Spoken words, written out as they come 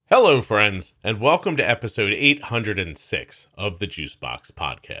Hello, friends, and welcome to episode 806 of the Juicebox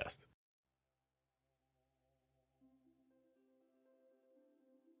Podcast.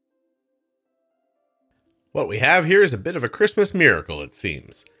 What we have here is a bit of a Christmas miracle, it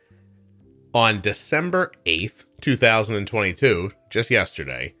seems. On December 8th, 2022, just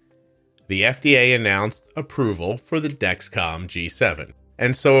yesterday, the FDA announced approval for the Dexcom G7.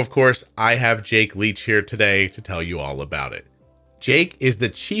 And so, of course, I have Jake Leach here today to tell you all about it. Jake is the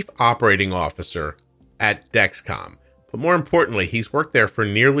Chief Operating Officer at Dexcom, but more importantly, he's worked there for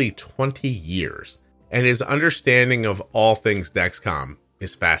nearly 20 years, and his understanding of all things Dexcom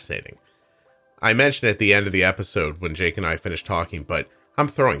is fascinating. I mentioned at the end of the episode when Jake and I finished talking, but I'm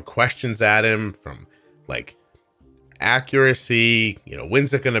throwing questions at him from, like, accuracy,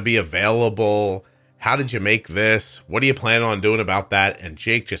 when's it going to be available? How did you make this? What do you plan on doing about that? And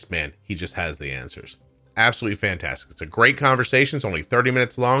Jake he just has the answers. Absolutely fantastic. It's a great conversation. It's only 30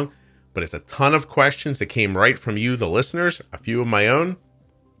 minutes long, but it's a ton of questions that came right from you, the listeners, a few of my own,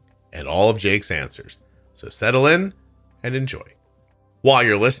 and all of Jake's answers. So settle in and enjoy. While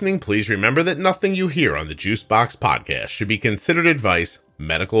you're listening, please remember that nothing you hear on the Juicebox Podcast should be considered advice,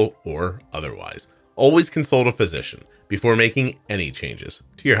 medical or otherwise. Always consult a physician before making any changes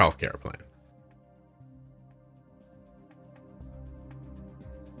to your healthcare plan.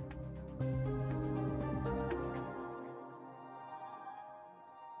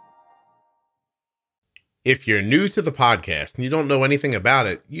 If you're new to the podcast and you don't know anything about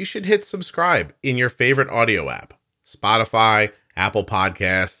it, you should hit subscribe in your favorite audio app. Spotify, Apple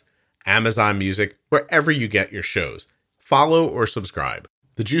Podcasts, Amazon Music, wherever you get your shows. Follow or subscribe.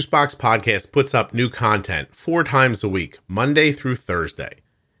 The Juicebox Podcast puts up new content 4 times a week, Monday through Thursday.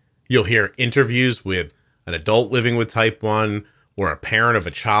 You'll hear interviews with an adult living with type 1 or a parent of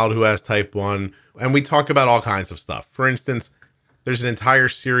a child who has type 1, and we talk about all kinds of stuff. For instance, there's an entire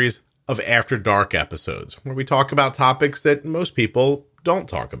series of After Dark episodes where we talk about topics that most people don't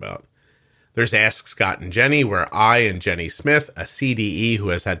talk about. There's Ask Scott and Jenny, where I and Jenny Smith, a CDE who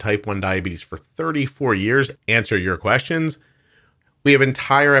has had type 1 diabetes for 34 years, answer your questions. We have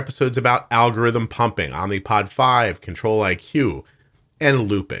entire episodes about algorithm pumping, Omnipod 5, Control IQ, and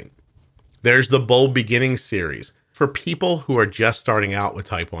looping. There's the Bold Beginning series for people who are just starting out with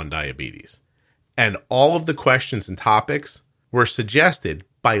type 1 diabetes. And all of the questions and topics were suggested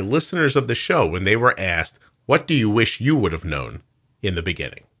by listeners of the show when they were asked, what do you wish you would have known in the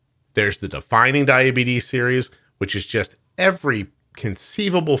beginning? There's the Defining Diabetes series, which is just every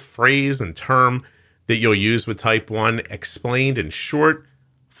conceivable phrase and term that you'll use with type 1 explained in short,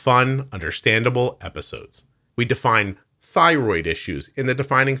 fun, understandable episodes. We define thyroid issues in the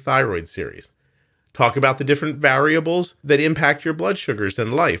Defining Thyroid series. Talk about the different variables that impact your blood sugars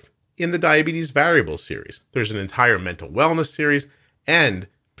and life in the Diabetes Variables series. There's an entire mental wellness series, and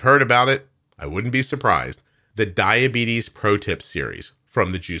heard about it, I wouldn't be surprised, the Diabetes Pro Tips series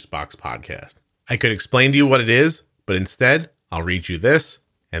from the Juicebox Podcast. I could explain to you what it is, but instead, I'll read you this,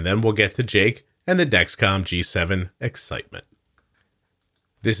 and then we'll get to Jake and the Dexcom G7 excitement.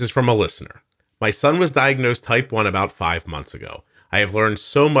 This is from a listener. My son was diagnosed type 1 about 5 months ago. I have learned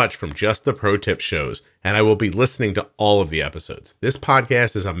so much from just the Pro Tip shows, and I will be listening to all of the episodes. This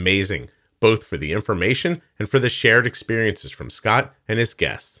podcast is amazing, both for the information and for the shared experiences from Scott and his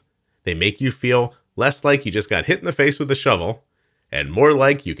guests. They make you feel less like you just got hit in the face with a shovel, and more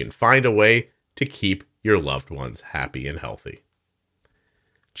like you can find a way to keep your loved ones happy and healthy.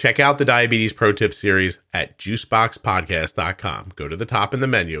 Check out the Diabetes Pro Tip series at juiceboxpodcast.com. Go to the top in the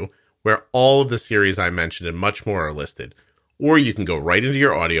menu where all of the series I mentioned and much more are listed. Or you can go right into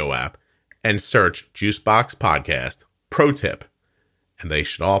your audio app and search Juicebox Podcast Pro Tip, and they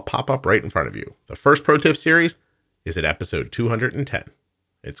should all pop up right in front of you. The first Pro Tip series is at episode 210.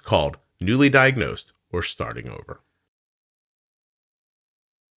 It's called Newly Diagnosed or Starting Over.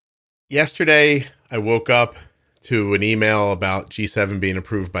 Yesterday, I woke up to an email about G7 being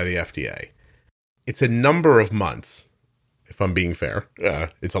approved by the FDA. It's a number of months, if I'm being fair.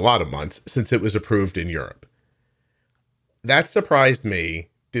 It's a lot of months since it was approved in Europe. That surprised me.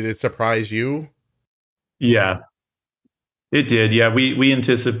 Did it surprise you? Yeah, it did. Yeah, we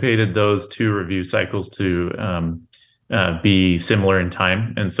anticipated those 2 review cycles to be similar in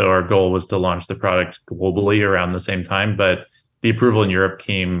time. And so our goal was to launch the product globally around the same time. But the approval in Europe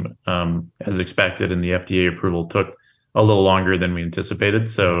came as expected, and the FDA approval took a little longer than we anticipated.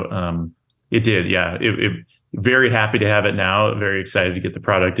 So it did. Yeah, very happy to have it now. Very excited to get the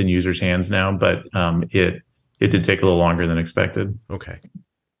product in users' hands now. But it did take a little longer than expected. Okay.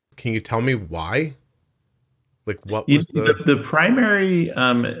 Can you tell me why? Like, what was the primary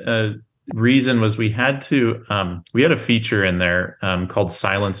reason was we had a feature in there called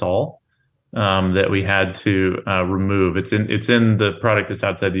Silence All that we had to remove. It's in the product that's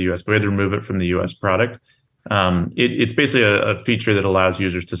outside the US, but we had to remove it from the US product. It's basically a feature that allows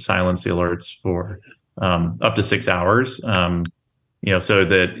users to silence the alerts for up to 6 hours. So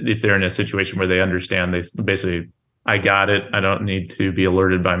that if they're in a situation where they understand, they basically, I got it, I don't need to be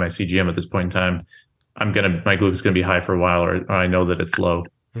alerted by my CGM at this point in time. My glucose is going to be high for a while, or I know that it's low.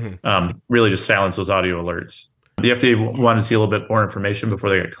 Really just silence those audio alerts. The FDA wanted to see a little bit more information before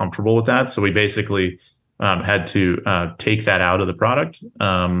they got comfortable with that. So we basically had to take that out of the product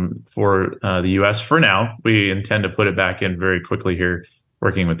for the US for now. We intend to put it back in very quickly here,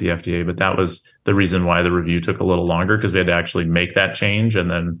 working with the FDA. But that was the reason why the review took a little longer, because we had to actually make that change and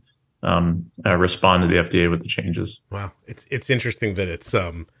then respond to the FDA with the changes. Wow. It's interesting that it's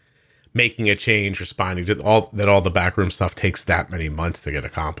making a change, responding to all the backroom stuff takes that many months to get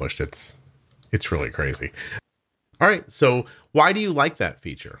accomplished. It's really crazy. All right. So why do you like that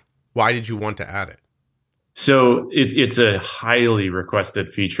feature? Why did you want to add it? So it's a highly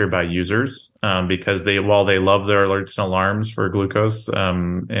requested feature by users because while they love their alerts and alarms for glucose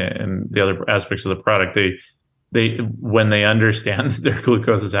and the other aspects of the product, they when they understand that their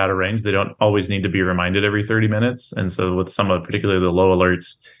glucose is out of range, they don't always need to be reminded every 30 minutes. And so with some of particularly the low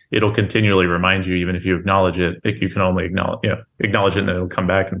alerts, it'll continually remind you, even if you acknowledge it. You can only acknowledge it, and it'll come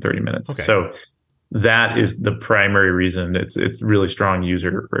back in 30 minutes. Okay. So that is the primary reason. It's really strong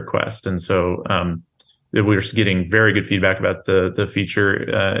user request, and so we're getting very good feedback about the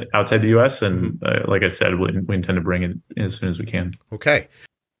feature outside the US, and like I said, we intend to bring it as soon as we can. Okay.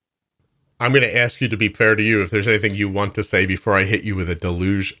 I'm going to ask you, to be fair to you, if there's anything you want to say before I hit you with a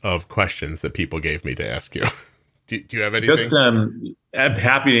deluge of questions that people gave me to ask you. Do you have anything? Just, I'm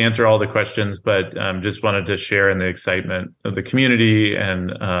happy to answer all the questions, but just wanted to share in the excitement of the community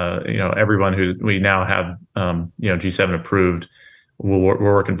and everyone who we now have G7 approved. We're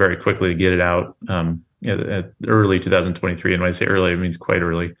working very quickly to get it out at early 2023, and when I say early, it means quite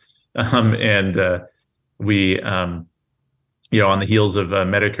early. We on the heels of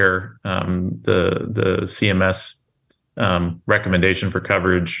Medicare, the CMS recommendation for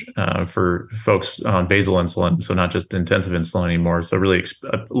coverage for folks on basal insulin, so not just intensive insulin anymore. So really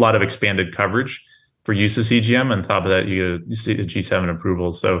a lot of expanded coverage for use of CGM. On top of that, you see the G7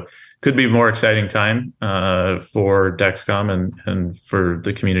 approval. So could be a more exciting time for Dexcom and for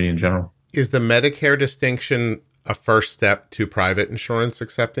the community in general. Is the Medicare distinction a first step to private insurance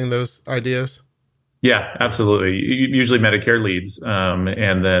accepting those ideas? Yeah, absolutely. Usually Medicare leads,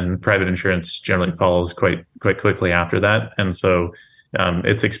 and then private insurance generally follows quite quickly after that. And so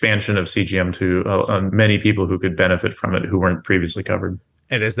it's expansion of CGM to many people who could benefit from it who weren't previously covered.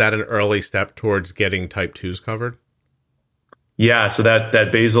 And is that an early step towards getting type 2s covered? Yeah, so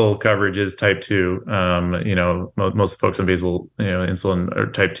that basal coverage is type 2. Most folks on basal insulin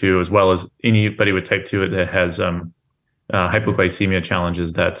are type 2, as well as anybody with type 2 that has hypoglycemia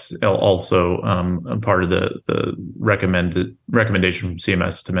challenges. That's also a part of the recommendation from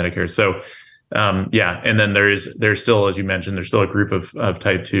CMS to Medicare. So and then there's still, as you mentioned, there's still a group of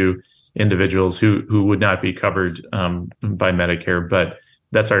type 2 individuals who would not be covered by Medicare, but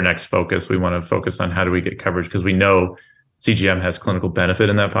that's our next focus. We want to focus on how do we get coverage, because we know CGM has clinical benefit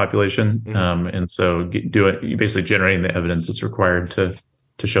in that population. And so basically generating the evidence that's required to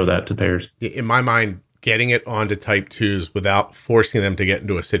show that to payers. In my mind, getting it onto type 2s without forcing them to get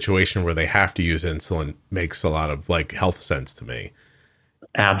into a situation where they have to use insulin makes a lot of health sense to me.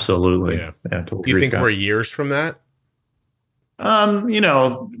 Absolutely. Yeah. Totally. Do you think we're years from that?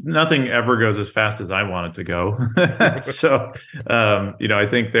 Nothing ever goes as fast as I want it to go. So, I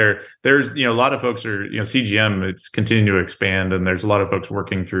think there's a lot of folks are, CGM, it's continuing to expand, and there's a lot of folks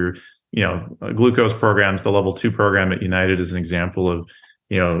working through, glucose programs. The level 2 program at United is an example of,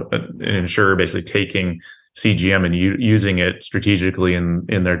 an insurer basically taking CGM and using it strategically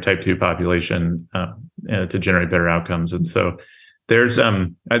in their type 2 population to generate better outcomes. And so there's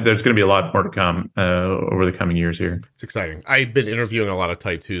going to be a lot more to come over the coming years here. It's exciting. I've been interviewing a lot of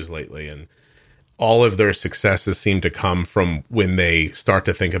type 2s lately, and all of their successes seem to come from when they start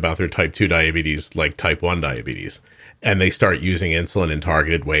to think about their type 2 diabetes like type 1 diabetes, and they start using insulin in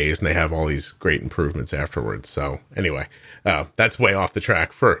targeted ways, and they have all these great improvements afterwards. So anyway, that's way off the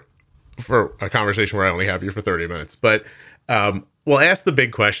track for a conversation where I only have you for 30 minutes. But we'll ask the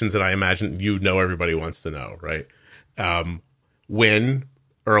big questions that I imagine everybody wants to know, right? When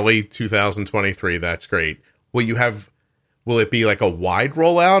early 2023, that's great. Will it be like a wide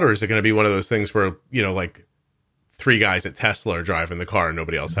rollout, or is it going to be one of those things where, like 3 guys at Tesla are driving the car and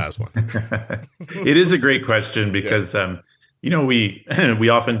nobody else has one? It is a great question because, We we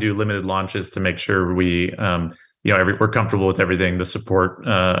often do limited launches to make sure we're comfortable with everything, the support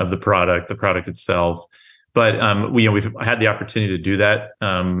of the product itself. But we've had the opportunity to do that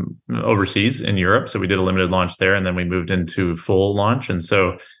overseas in Europe. So we did a limited launch there, and then we moved into full launch. And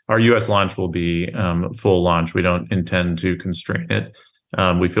so our US launch will be full launch. We don't intend to constrain it.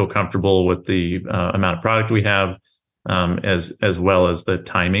 We feel comfortable with the amount of product we have, as well as the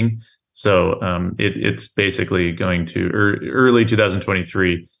timing. So it's basically going to early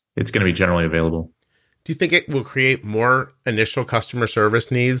 2023. It's going to be generally available. Do you think it will create more initial customer service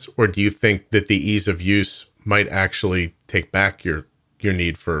needs, or do you think that the ease of use might actually take back your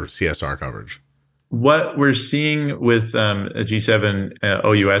need for CSR coverage? What we're seeing with a G7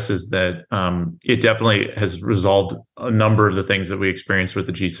 OUS is that it definitely has resolved a number of the things that we experienced with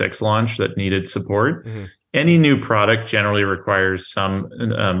the G6 launch that needed support. Mm-hmm. Any new product generally requires some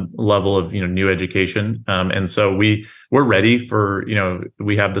level of new education, and so we're ready for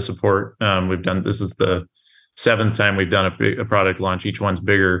we have the support. This is the 7th time we've done a product launch. Each one's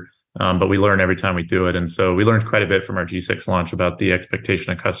bigger, but we learn every time we do it, and so we learned quite a bit from our G6 launch about the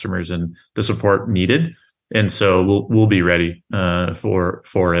expectation of customers and the support needed, and so we'll be ready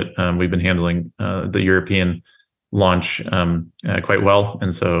for it. We've been handling the European launch quite well,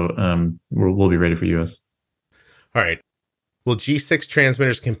 and so we'll be ready for US. All right. Will G6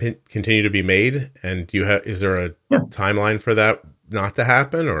 transmitters continue to be made? And is there a timeline for that not to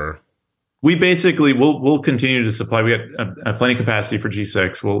happen, or? We basically we'll continue to supply. We got plenty of capacity for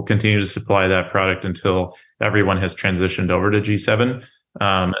G6. We'll continue to supply that product until everyone has transitioned over to G7.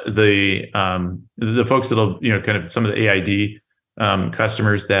 The folks that'll kind of some of the AID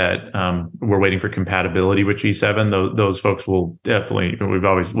customers that we're waiting for compatibility with G7. Those folks will definitely. We'll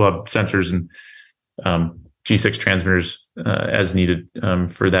have sensors and G6 transmitters as needed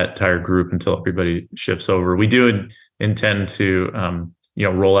for that entire group until everybody shifts over. We do intend to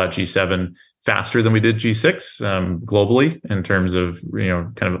roll out G7 faster than we did G6 globally in terms of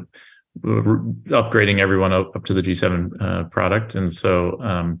kind of upgrading everyone up to the G7 product. And so,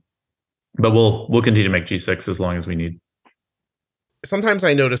 but we'll continue to make G6 as long as we need. Sometimes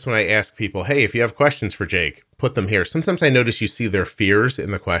I notice when I ask people, hey, if you have questions for Jake, put them here. Sometimes I notice you see their fears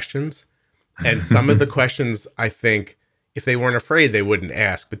in the questions. And some of the questions, I think, if they weren't afraid, they wouldn't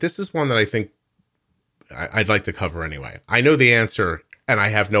ask. But this is one that I think I'd like to cover anyway. I know the answer, and I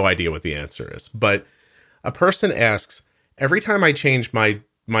have no idea what the answer is. But a person asks, every time I change my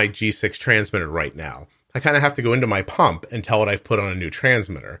G6 transmitter right now, I kind of have to go into my pump and tell it I've put on a new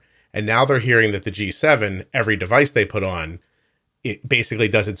transmitter. And now they're hearing that the G7, every device they put on, it basically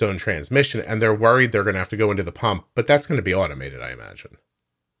does its own transmission. And they're worried they're going to have to go into the pump. But that's going to be automated, I imagine.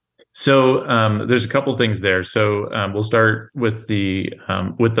 So there's a couple things there. So we'll start with the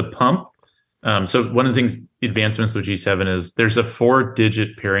pump. So one of the things advancements with G7 is there's a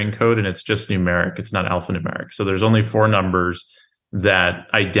 4-digit pairing code, and it's just numeric. It's not alphanumeric. So there's only 4 numbers that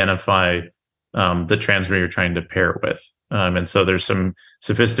identify the transmitter you're trying to pair with. And so there's some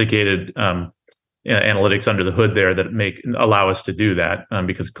sophisticated analytics under the hood there that allow us to do that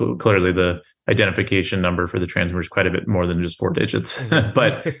because clearly the identification number for the transmitter is quite a bit more than just 4 digits,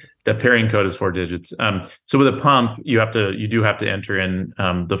 but the pairing code is 4 digits. So with a pump, you do have to enter in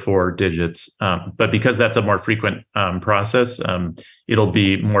the 4 digits, but because that's a more frequent process, it'll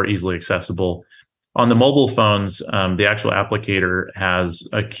be more easily accessible. On the mobile phones, the actual applicator has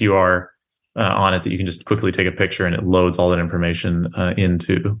a QR on it that you can just quickly take a picture, and it loads all that information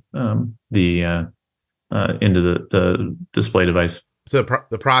into the display device. So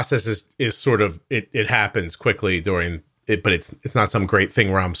the process is sort of it happens quickly during it, but it's not some great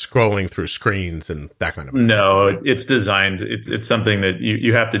thing where I'm scrolling through screens and that kind of thing. No, it's designed. It's something that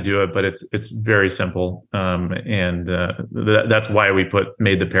you have to do it, but it's very simple, and that's why we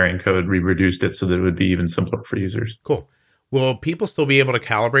made the pairing code. We reduced it so that it would be even simpler for users. Cool. Will people still be able to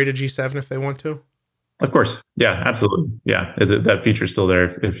calibrate a G7 if they want to? Of course. Yeah, absolutely. Yeah, that feature's still there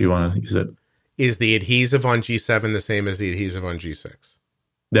if you want to use it. Is the adhesive on G7 the same as the adhesive on G6?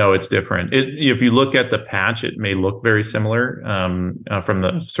 No, it's different. If you look at the patch, it may look very similar from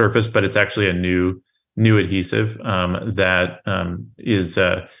the surface, but it's actually a new adhesive that is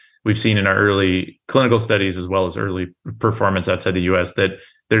we've seen in our early clinical studies as well as early performance outside the U.S. that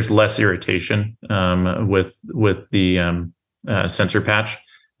there's less irritation with the sensor patch.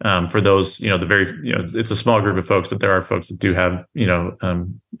 For those, it's a small group of folks, but there are folks that do have,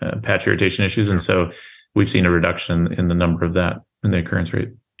 patch irritation issues. And so we've seen a reduction in the number of that in the occurrence rate.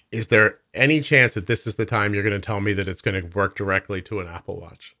 Is there any chance that this is the time you're going to tell me that it's going to work directly to an Apple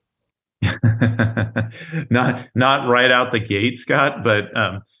Watch? Not right out the gate, Scott, but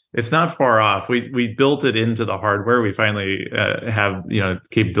It's not far off. We built it into the hardware. We finally have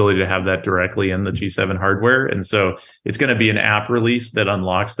capability to have that directly in the G7 hardware, and so it's going to be an app release that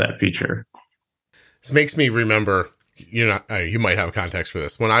unlocks that feature. This makes me remember. You might have context for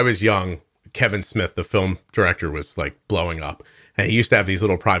this. When I was young, Kevin Smith, the film director, was like blowing up, and he used to have these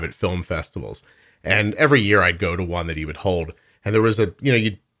little private film festivals. And every year I'd go to one that he would hold, and there was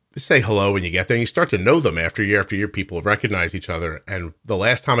you'd say hello when you get there, and you start to know them after year. People recognize each other. And the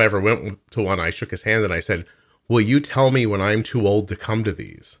last time I ever went to one, I shook his hand and I said, "Will you tell me when I'm too old to come to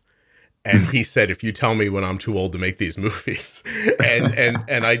these?" And he said, "If you tell me when I'm too old to make these movies."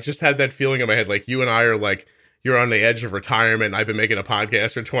 And I just had that feeling in my head, like you and I are like, you're on the edge of retirement. I've been making a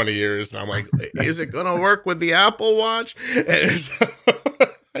podcast for 20 years. And I'm like, is it going to work with the Apple Watch? And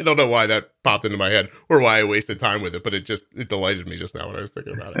I don't know why that popped into my head or why I wasted time with it, but it delighted me just now when I was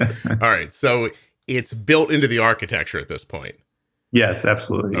thinking about it. All right. So it's built into the architecture at this point. Yes,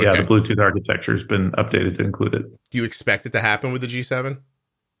 absolutely. Okay. Yeah, the Bluetooth architecture has been updated to include it. Do you expect it to happen with the G7?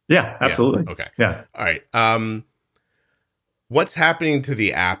 Yeah, absolutely. Yeah. Okay. Yeah. All right. What's happening to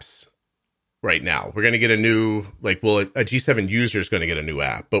the apps right now? We're going to get a new, will a G7 user is going to get a new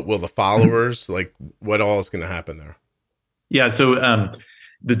app, but will the followers, what all is going to happen there? Yeah. So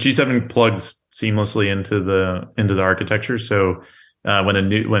the G7 plugs seamlessly into the architecture. So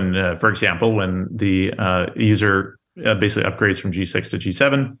for example, when the user basically upgrades from G6 to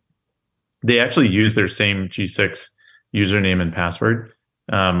G7, they actually use their same G6 username and password.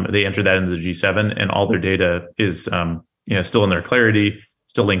 They enter that into the G7, and all their data is still in their Clarity,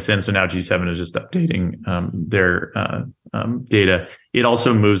 still links in. So now G7 is just updating their data. It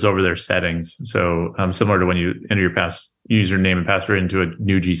also moves over their settings. So similar to when you enter your username and password into a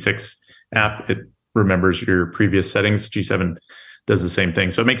new G6 app, it remembers your previous settings. G7 does the same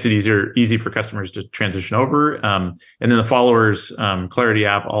thing. So it makes it easy for customers to transition over. And then the followers, Clarity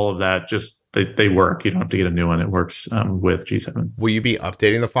app, all of that, just they work. You don't have to get a new one. It works with G7. Will you be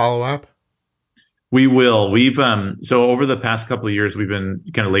updating the follow app? We will. We've so over the past couple of years, we've been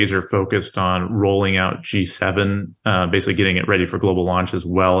kind of laser focused on rolling out G7, basically getting it ready for global launch, as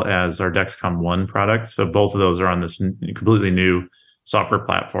well as our Dexcom One product. So both of those are on this completely new software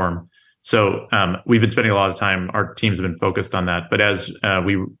platform. So we've been spending a lot of time. Our teams have been focused on that. But as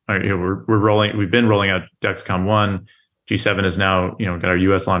we've been rolling out Dexcom One. G7 is now got our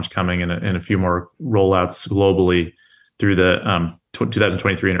US launch coming and a few more rollouts globally through the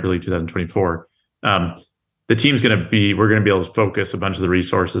 2023 and early 2024. The team's we're going to be able to focus a bunch of the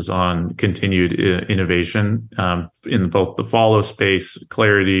resources on continued innovation in both the follow space,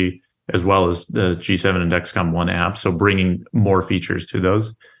 Clarity, as well as the G7 and Dexcom One app. So bringing more features to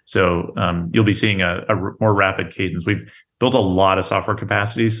those. So you'll be seeing a more rapid cadence. We've built a lot of software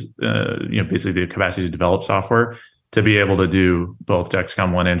capacities, basically the capacity to develop software to be able to do both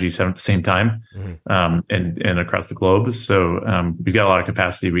Dexcom One and G7 at the same time, and across the globe. So we've got a lot of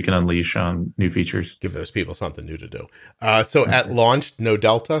capacity we can unleash on new features. Give those people something new to do. So at launch, no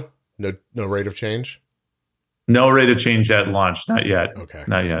delta, no rate of change? No rate of change at launch, not yet. Okay.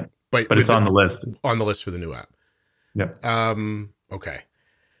 Not yet. But it's on the list. On the list for the new app. Yep. Okay.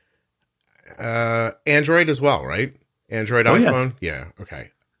 Android as well, right? Android, iPhone? Yeah.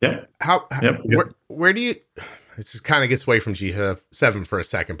 Okay. Yeah. Where do you... This kind of gets away from G7 for a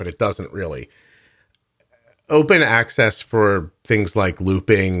second, but it doesn't really. Open access for things like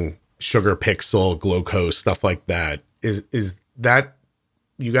looping, Sugar Pixel, Glucose, stuff like that. Is that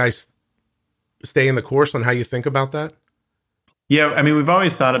you guys staying the course on how you think about that? Yeah, I mean, we've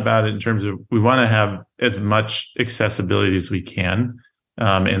always thought about it in terms of we want to have as much accessibility as we can.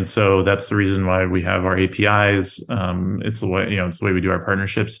 And so that's the reason why we have our APIs. It's the way we do our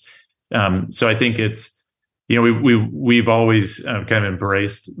partnerships. So I think it's, we've always kind of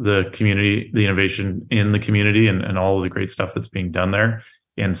embraced the community, the innovation in the community, and all of the great stuff that's being done there.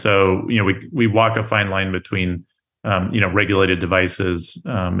 And so, we walk a fine line between, regulated devices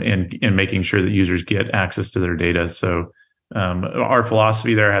and making sure that users get access to their data. So our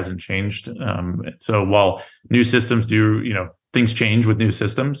philosophy there hasn't changed. So while new systems do, things change with new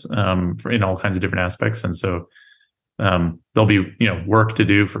systems in all kinds of different aspects, and so there'll be work to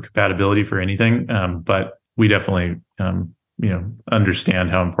do for compatibility for anything, but we definitely, understand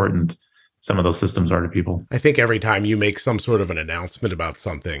how important some of those systems are to people. I think every time you make some sort of an announcement about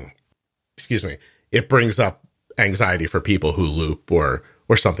something, it brings up anxiety for people who loop or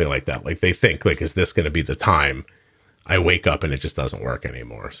something like that. Like they think, is this going to be the time I wake up and it just doesn't work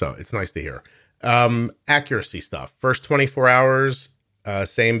anymore? So it's nice to hear. Accuracy stuff. First 24 hours,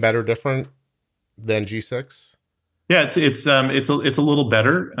 same, better, different than G6? Yeah, it's a little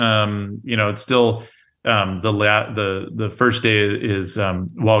better. It's still The first day is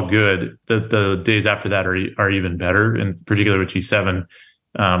while good, the days after that are even better, and particularly with G7,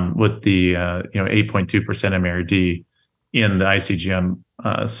 with the 8.2% MARD in the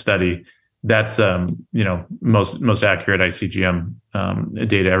ICGM study. That's most accurate ICGM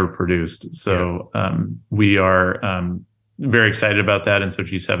data ever produced. So we are very excited about that, and so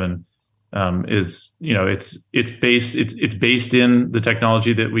G7 is it's based in the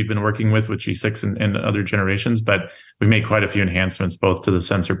technology that we've been working with G6 and other generations, but we made quite a few enhancements both to the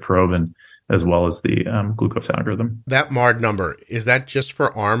sensor probe and as well as the glucose algorithm. That MARD number, is that just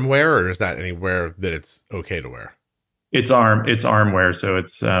for arm wear, or is that anywhere that it's okay to wear? It's arm wear, so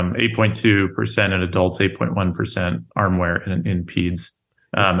it's 8.2% in adults, 8.1% arm wear in peds,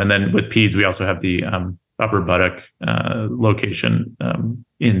 and then with peds we also have the upper buttock location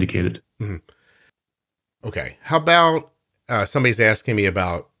indicated. Mm-hmm. Okay, how about somebody's asking me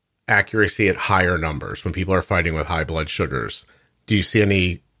about accuracy at higher numbers when people are fighting with high blood sugars? Do you see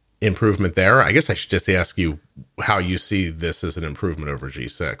any improvement there? I guess I should just ask you how you see this as an improvement over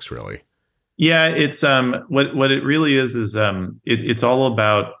G6, really. Yeah, it's what it really is it's all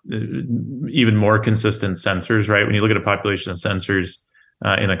about even more consistent sensors, right? When you look at a population of sensors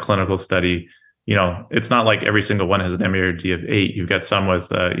in a clinical study, it's not like every single one has an MARD of 8. You've got some with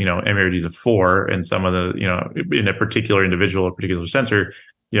MARDs of 4, and some of the in a particular individual, a particular sensor,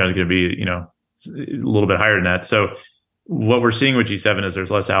 going to be a little bit higher than that. So what we're seeing with G7 is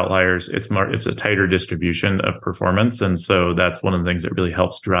there's less outliers. It's a tighter distribution of performance, and so that's one of the things that really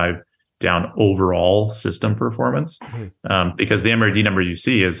helps drive down overall system performance, because the MRD number you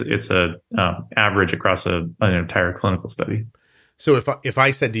see it's a average across an entire clinical study. So if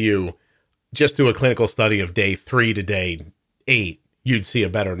I said to you, just do a clinical study of day 3 to day 8, you'd see a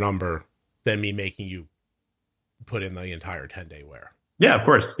better number than me making you put in the entire 10-day wear. Yeah, of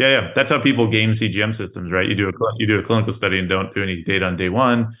course. Yeah. That's how people game CGM systems, right? You do a clinical study and don't do any data on day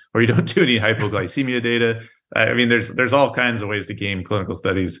 1, or you don't do any hypoglycemia data. I mean, there's all kinds of ways to game clinical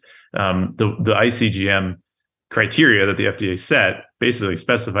studies. The ICGM criteria that the FDA set basically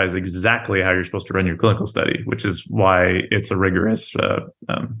specifies exactly how you're supposed to run your clinical study, which is why it's a rigorous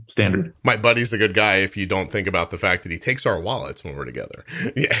standard. My buddy's a good guy if you don't think about the fact that he takes our wallets when we're together.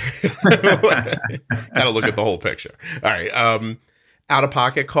 Yeah. Got to look at the whole picture. All right.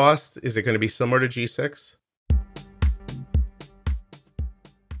 Out-of-pocket costs, is it going to be similar to G6?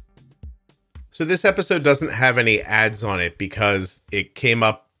 So this episode doesn't have any ads on it because it came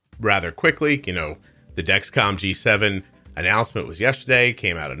up rather quickly. The Dexcom G7 announcement was yesterday,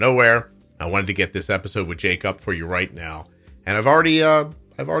 came out of nowhere. I wanted to get this episode with Jake up for you right now. And I've already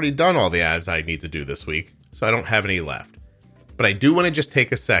done all the ads I need to do this week, so I don't have any left. But I do want to just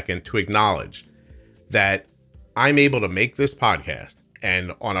take a second to acknowledge that I'm able to make this podcast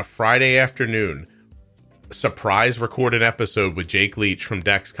and on a Friday afternoon surprise record an episode with Jake Leach from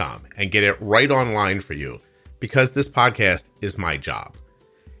Dexcom and get it right online for you, because this podcast is my job.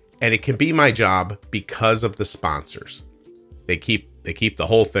 And it can be my job because of the sponsors. They keep the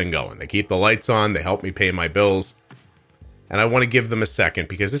whole thing going. They keep the lights on. They help me pay my bills. And I want to give them a second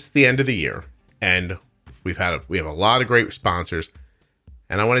because this is the end of the year and we have a lot of great sponsors.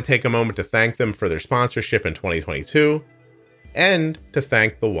 And I want to take a moment to thank them for their sponsorship in 2022 and to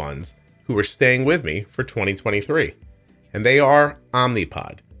thank the ones who are staying with me for 2023. And they are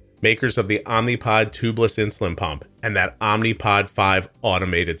Omnipod, makers of the Omnipod tubeless insulin pump and that Omnipod 5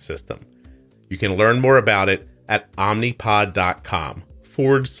 automated system. You can learn more about it at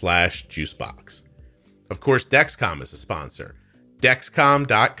omnipod.com/juicebox. Of course, Dexcom is a sponsor.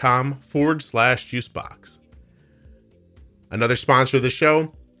 Dexcom.com/juicebox. Another sponsor of the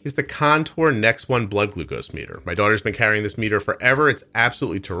show is the Contour Next One blood glucose meter. My daughter's been carrying this meter forever. It's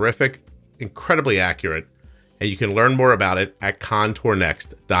absolutely terrific, incredibly accurate, and you can learn more about it at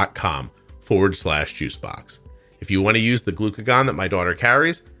contournext.com/juicebox. If you want to use the glucagon that my daughter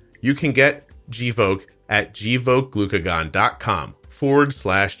carries, you can get Gvoke at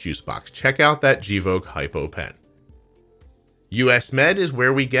gvokeglucagon.com/juicebox. Check out that Gvoke Hypo Pen. US Med is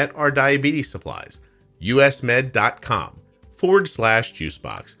where we get our diabetes supplies.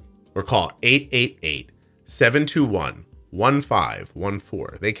 usmed.com/juicebox or call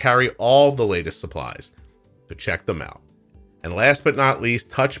 888-721-1514. They carry all the latest supplies, so check them out. And last but not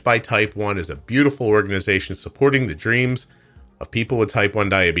least, Touched by Type 1 is a beautiful organization supporting the dreams of people with type 1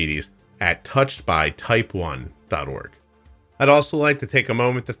 diabetes at touchedbytype1.org. I'd also like to take a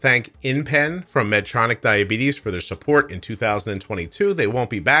moment to thank InPen from Medtronic Diabetes for their support in 2022. They won't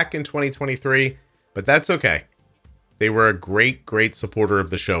be back in 2023, but that's okay. They were a great, great supporter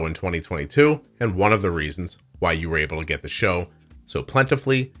of the show in 2022, and one of the reasons why you were able to get the show so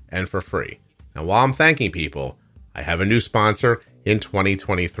plentifully and for free. Now, while I'm thanking people, I have a new sponsor in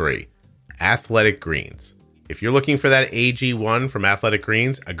 2023, Athletic Greens. If you're looking for that AG1 from Athletic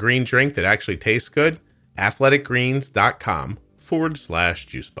Greens, a green drink that actually tastes good,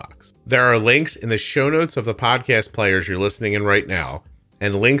 athleticgreens.com/juicebox. There are links in the show notes of the podcast players you're listening in right now,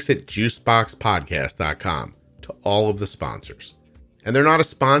 and links at juiceboxpodcast.com to all of the sponsors. And they're not a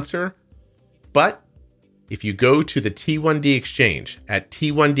sponsor, but if you go to the T1D Exchange at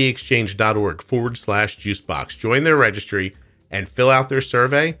t1dexchange.org/juicebox, join their registry and fill out their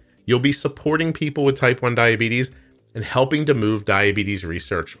survey, you'll be supporting people with type 1 diabetes and helping to move diabetes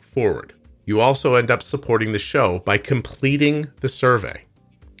research forward. You also end up supporting the show by completing the survey.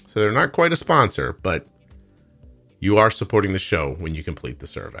 So they're not quite a sponsor, but you are supporting the show when you complete the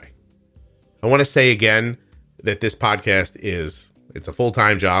survey. I want to say again that this podcast it's a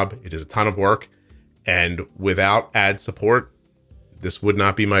full-time job. It is a ton of work. And without ad support, this would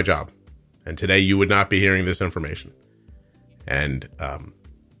not be my job. And today you would not be hearing this information. And I'm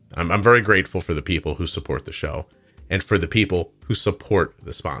very grateful for the people who support the show and for the people who support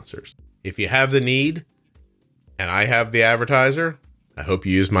the sponsors. If you have the need and I have the advertiser, I hope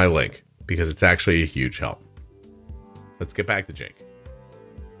you use my link because it's actually a huge help. Let's get back to Jake.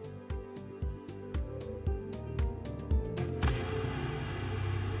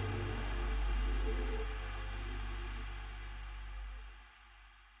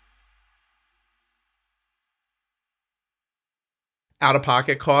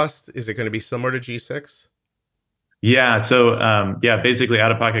 Out-of-pocket cost, is it going to be similar to G6? Yeah. So, basically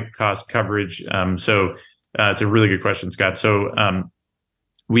out-of-pocket cost coverage. It's a really good question, Scott. So,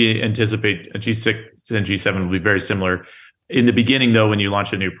 we anticipate a G6 and G7 will be very similar. In the beginning, though, when you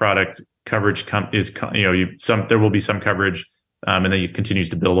launch a new product, coverage there will be some coverage, and then it continues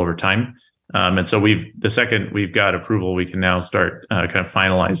to build over time. And so the second we've got approval, we can now start kind of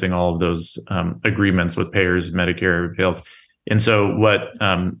finalizing all of those agreements with payers, Medicare, everybody else. And so what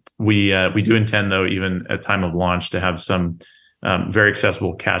we do intend, though, even at time of launch, to have some very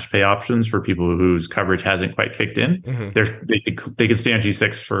accessible cash pay options for people whose coverage hasn't quite kicked in. Mm-hmm. They could stay on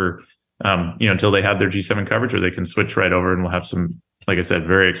G6 for until they have their G7 coverage, or they can switch right over, and we'll have some, like I said,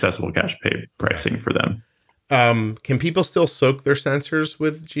 very accessible cash pay pricing for them. Can people still soak their sensors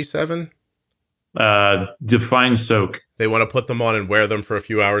with G7? Define soak. They want to put them on and wear them for a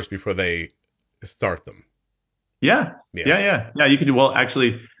few hours before they start them. Yeah. You can do well.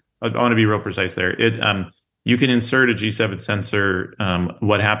 Actually, I want to be real precise there. You can insert a G7 sensor.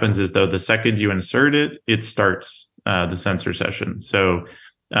 What happens is, though, the second you insert it, it starts the sensor session. So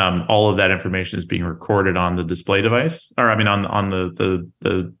all of that information is being recorded on the display device, on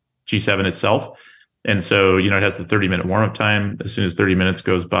the G7 itself. And so, it has the 30-minute warm-up time. As soon as 30 minutes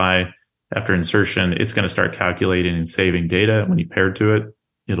goes by after insertion, it's going to start calculating and saving data. When you pair it to it,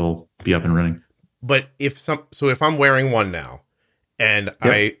 it'll be up and running. But if I'm wearing one now and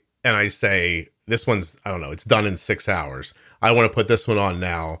yep. I say this one's, I don't know, it's done in 6 hours, I want to put this one on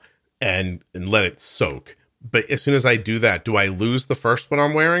now and let it soak. But as soon as I do that, do I lose the first one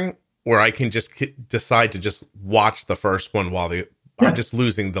I'm wearing, or I can just decide to just watch the first one while I'm just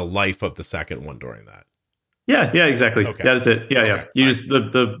losing the life of the second one during that? Yeah, exactly. Okay. Yeah, that's it. Yeah. Okay. You just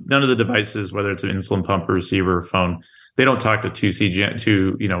none of the devices, whether it's an insulin pump or receiver or phone, they don't talk to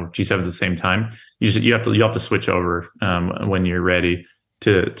G7s at the same time. You have to switch over when you're ready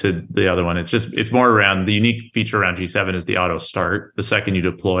to the other one. It's more around the unique feature around G7 is the auto start. The second you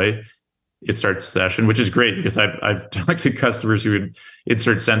deploy, it starts session, which is great because I've talked to customers who would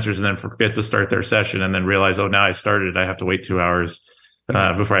insert sensors and then forget to start their session and then realize, oh, now I started, I have to wait 2 hours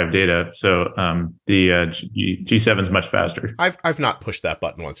before I have data. So the G7 is much faster. I've not pushed that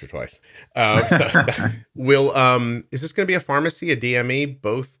button once or twice. Is this going to be a pharmacy, a DME,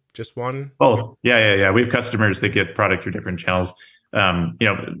 both, just one? Both. Yeah. We have customers that get product through different channels.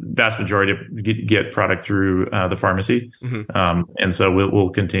 Vast majority get product through the pharmacy. Mm-hmm. And so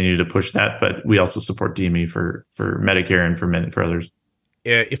we'll continue to push that, but we also support DME for Medicare and for others.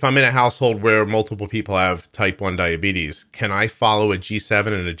 If I'm in a household where multiple people have type 1 diabetes, can I follow a G7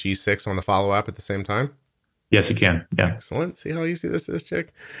 and a G6 on the Follow app at the same time? Yes, you can. Yeah. Excellent. See how easy this is,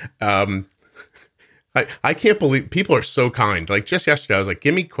 Chick? I can't believe people are so kind. Like just yesterday, I was like,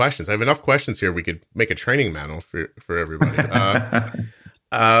 give me questions. I have enough questions here. We could make a training manual for everybody.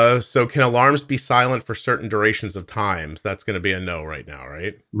 So can alarms be silent for certain durations of times? That's going to be a no right now,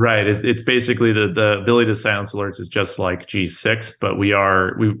 right? Right. It's basically the ability to silence alerts is just like G6, but we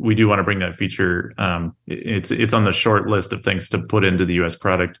do want to bring that feature. It's on the short list of things to put into the US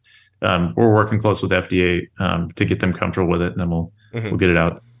product. We're working close with FDA to get them comfortable with it, and then we'll get it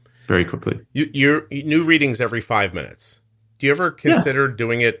out very quickly. Your new readings every 5 minutes. Do you ever consider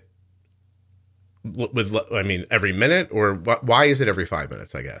doing it I mean, every minute, or why is it every 5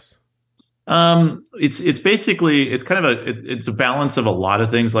 minutes, I guess? It's basically it's kind of it's a balance of a lot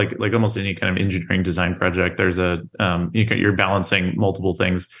of things, like almost any kind of engineering design project. There's you're balancing multiple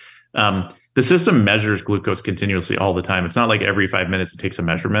things. The system measures glucose continuously all the time. It's not like every 5 minutes it takes a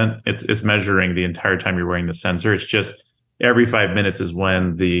measurement. It's measuring the entire time you're wearing the sensor. It's just every 5 minutes is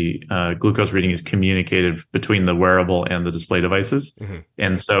when the glucose reading is communicated between the wearable and the display devices. Mm-hmm.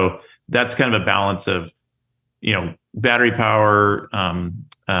 And so that's kind of a balance of, battery power,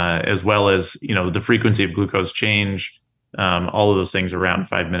 as well as, the frequency of glucose change, all of those things around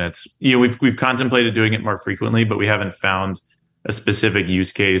 5 minutes. We've contemplated doing it more frequently, but we haven't found a specific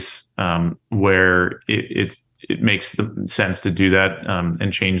use case where it makes sense to do that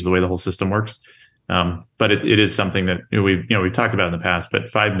and change the way the whole system works. But it is something that we've talked about in the past. But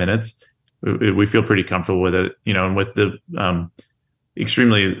 5 minutes, we feel pretty comfortable with it. And with the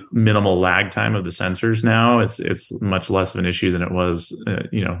extremely minimal lag time of the sensors now, it's much less of an issue than it was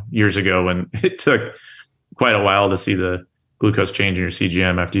years ago, when it took quite a while to see the glucose change in your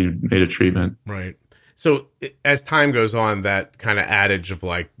CGM after you made a treatment. Right. So as time goes on, that kind of adage of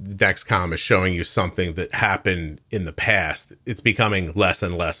like Dexcom is showing you something that happened in the past, it's becoming less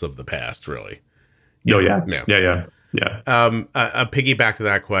and less of the past, really. Yeah. A piggyback to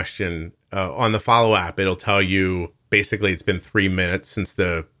that question, on the Follow app, it'll tell you basically it's been 3 minutes since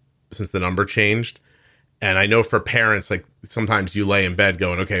the number changed. And I know for parents, like sometimes you lay in bed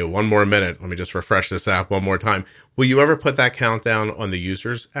going, okay, 1 more minute. Let me just refresh this app one more time. Will you ever put that countdown on the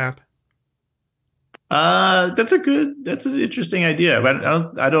user's app? That's an interesting idea. But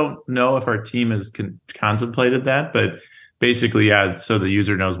I don't know if our team has contemplated that, but basically, yeah. So the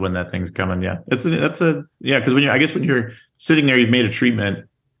user knows when that thing's coming. Yeah, because when you're sitting there, you've made a treatment,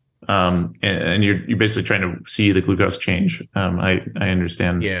 and you're basically trying to see the glucose change. I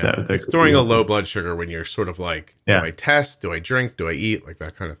understand. Yeah, that it's during a low blood sugar when you're sort of like, do I test? Do I drink? Do I eat? Like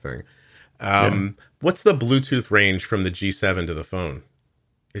that kind of thing. What's the Bluetooth range from the G7 to the phone?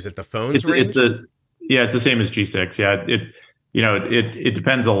 Is it the phone's range? It's the same as G6. Yeah, it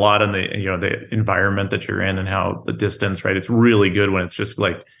depends a lot on the environment that you're in and how the distance. Right, it's really good when it's just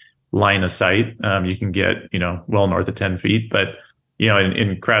like line of sight. You can get well north of 10 feet, but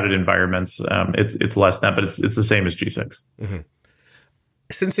in crowded environments, it's less than that. But it's the same as G6. Mm-hmm.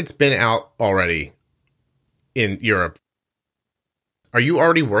 Since it's been out already in Europe, are you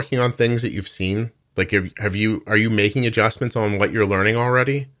already working on things that you've seen? Like, are you making adjustments on what you're learning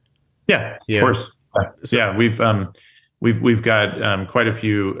already? Yeah, of course. So, we've got quite a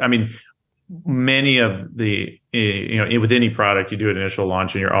few. I mean, many of the with any product, you do an initial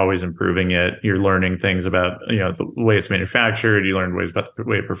launch and you're always improving it. You're learning things about the way it's manufactured. You learn ways about the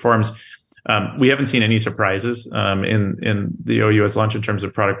way it performs. We haven't seen any surprises in the OUS launch in terms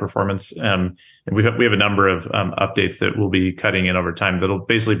of product performance. And we have a number of updates that we'll be cutting in over time that'll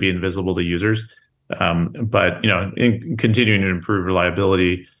basically be invisible to users. But in continuing to improve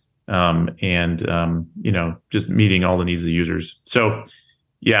reliability. And just meeting all the needs of the users. So,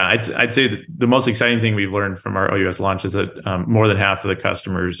 yeah, I'd say that the most exciting thing we've learned from our OUS launch is that more than half of the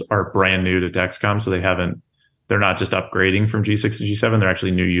customers are brand new to Dexcom, so they're not just upgrading from G6 to G7; they're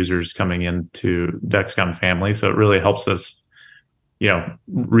actually new users coming into Dexcom family. So it really helps us,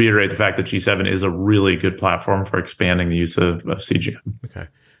 reiterate the fact that G7 is a really good platform for expanding the use of CGM. Okay.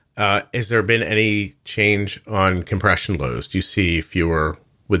 Has there been any change on compression lows? Do you see fewer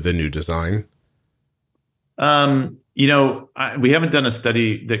with the new design? We haven't done a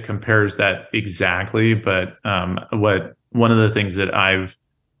study that compares that exactly, but one of the things that I've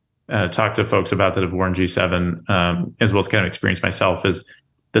talked to folks about that have worn G7, as well as kind of experienced myself, is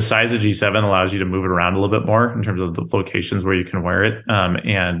the size of G7 allows you to move it around a little bit more in terms of the locations where you can wear it.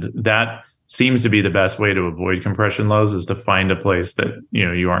 And that seems to be the best way to avoid compression lows, is to find a place that,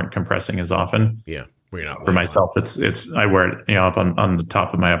 you aren't compressing as often. Yeah. For myself, it's I wear it up on the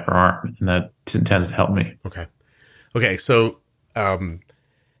top of my upper arm, and that tends to help me. Okay. So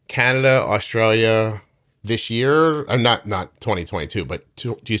Canada, Australia this year, not 2022, but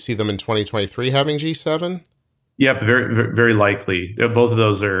do you see them in 2023 having G7? Yeah, very, very, very likely. Both of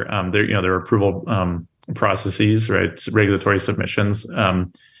those are they're approval processes, right? Regulatory submissions.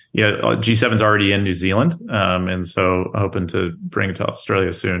 G7's already in New Zealand, and so hoping to bring it to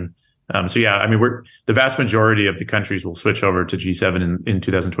Australia soon. The vast majority of the countries will switch over to G7 in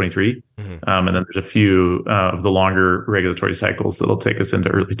 2023. Mm-hmm. And then there's a few of the longer regulatory cycles that'll take us into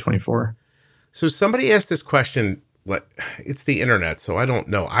early 24. So somebody asked this question, it's the internet, so I don't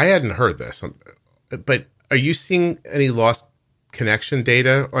know. I hadn't heard this, but are you seeing any lost connection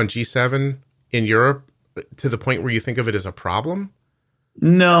data on G7 in Europe to the point where you think of it as a problem?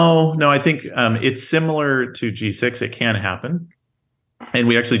 No, I think it's similar to G6. It can happen. And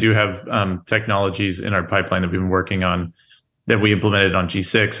we actually do have technologies in our pipeline that we've been working on that we implemented on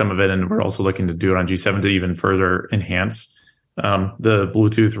G6, some of it, and we're also looking to do it on G7 to even further enhance the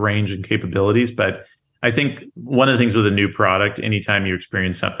Bluetooth range and capabilities. But I think one of the things with a new product, anytime you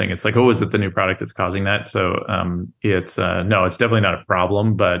experience something, it's like, oh, is it the new product that's causing that? So it's no, it's definitely not a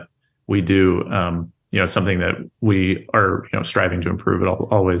problem, but we do, something that we are, striving to improve it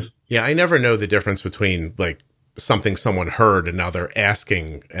always. Yeah, I never know the difference between like something someone heard and now they're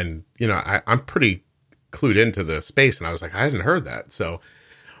asking, and I'm pretty clued into the space, and I was like, I hadn't heard that. So,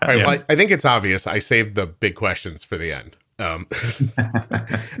 all right, well, I think it's obvious. I saved the big questions for the end,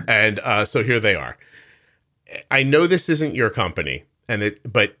 and so here they are. I know this isn't your company,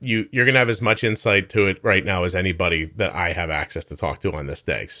 but you're going to have as much insight to it right now as anybody that I have access to talk to on this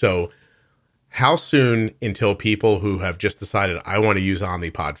day. So, how soon until people who have just decided I want to use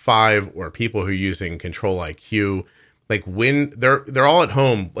Omnipod 5, or people who are using Control IQ, like when they're all at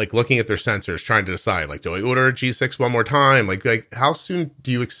home, like looking at their sensors, trying to decide, like, do I order a G6 one more time? Like how soon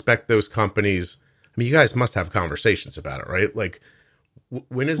do you expect those companies? I mean, you guys must have conversations about it, right? Like,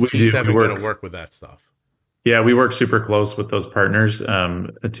 when is G7 going to work with that stuff? Yeah, we work super close with those partners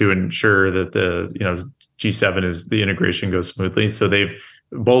to ensure that the G7 is the integration goes smoothly. So they've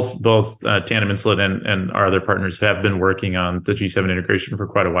both Tandem Insulin and our other partners have been working on the G7 integration for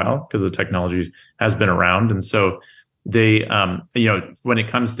quite a while because the technology has been around, and so they when it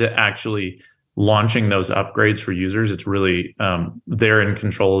comes to actually launching those upgrades for users, it's really they're in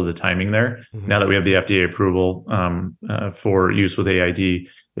control of the timing there. Mm-hmm. Now that we have the FDA approval for use with AID,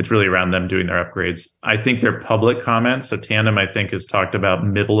 it's really around them doing their upgrades. I think their public comments, so Tandem, I think, has talked about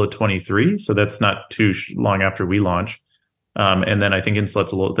middle of 23, so that's not too long after we launch. And then I think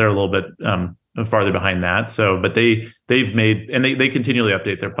Insulet's they're a little bit farther behind that. So, but they've made, and they continually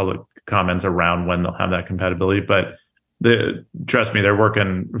update their public comments around when they'll have that compatibility. But trust me, they're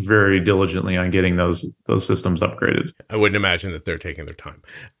working very diligently on getting those systems upgraded. I wouldn't imagine that they're taking their time.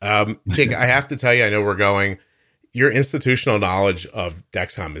 Jake, I have to tell you, I know we're going. Your institutional knowledge of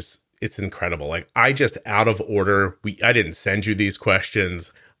Dexcom it's incredible. Like, I just out of order. I didn't send you these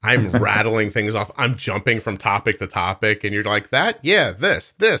questions. I'm rattling things off. I'm jumping from topic to topic, and you're like, that? Yeah,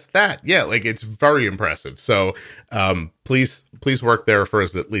 this, that. Yeah, like, it's very impressive. So please work there for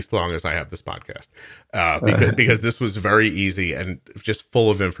at least long as I have this podcast, because this was very easy and just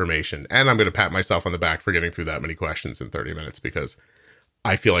full of information. And I'm going to pat myself on the back for getting through that many questions in 30 minutes, because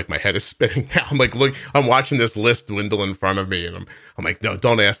I feel like my head is spinning now. I'm like, look, I'm watching this list dwindle in front of me, and I'm like, no,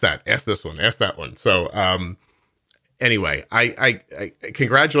 don't ask that. Ask this one. Ask that one. So, anyway, I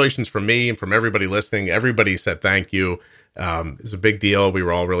congratulations from me and from everybody listening. Everybody said thank you. It's a big deal. We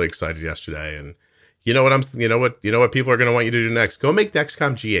were all really excited yesterday, and you know what people are going to want you to do next? Go make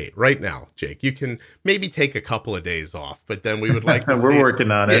Dexcom G8 right now, Jake. You can maybe take a couple of days off, but then we would like to we're working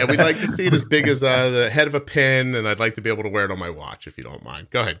on it. Yeah, we'd like to see it as big as the head of a pin, and I'd like to be able to wear it on my watch, if you don't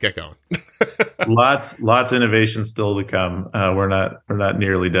mind. Go ahead, get going. Lots of innovation still to come. We're not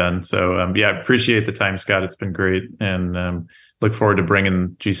nearly done. So appreciate the time, Scott. It's been great, and look forward to bringing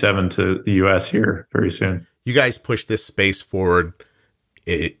G7 to the US here very soon. You guys push this space forward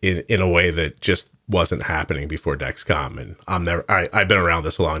in a way that just wasn't happening before Dexcom, and I've been around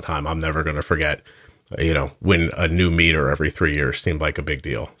this a long time. I'm never going to forget, when a new meter every 3 years seemed like a big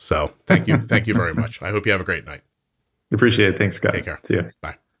deal. So thank you very much. I hope you have a great night. Appreciate it. Thanks, Scott. Take care. See you.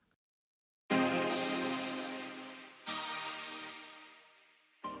 Bye.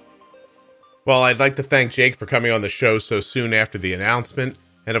 Well, I'd like to thank Jake for coming on the show so soon after the announcement,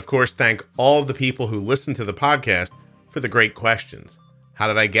 and of course thank all of the people who listen to the podcast for the great questions. How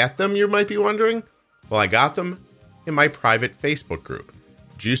did I get them, you might be wondering? Well, I got them in my private Facebook group,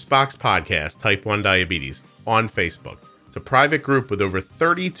 Juicebox Podcast Type 1 Diabetes, on Facebook. It's a private group with over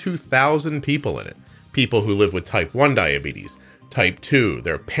 32,000 people in it. People who live with Type 1 diabetes, Type 2,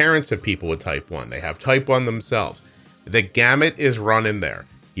 their parents of people with Type 1, they have Type 1 themselves. The gamut is run in there.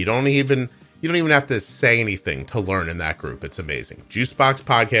 You don't even have to say anything to learn in that group. It's amazing. Juicebox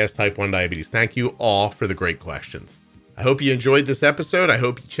Podcast Type 1 Diabetes. Thank you all for the great questions. I hope you enjoyed this episode. I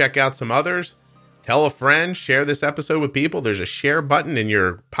hope you check out some others. Tell a friend, share this episode with people. There's a share button in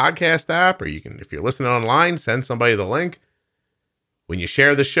your podcast app, or you can, if you're listening online, send somebody the link. When you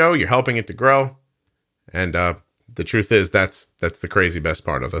share the show, you're helping it to grow. And the truth is, that's the crazy best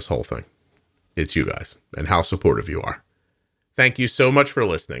part of this whole thing. It's you guys and how supportive you are. Thank you so much for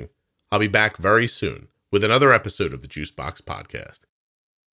listening. I'll be back very soon with another episode of the Juicebox Podcast.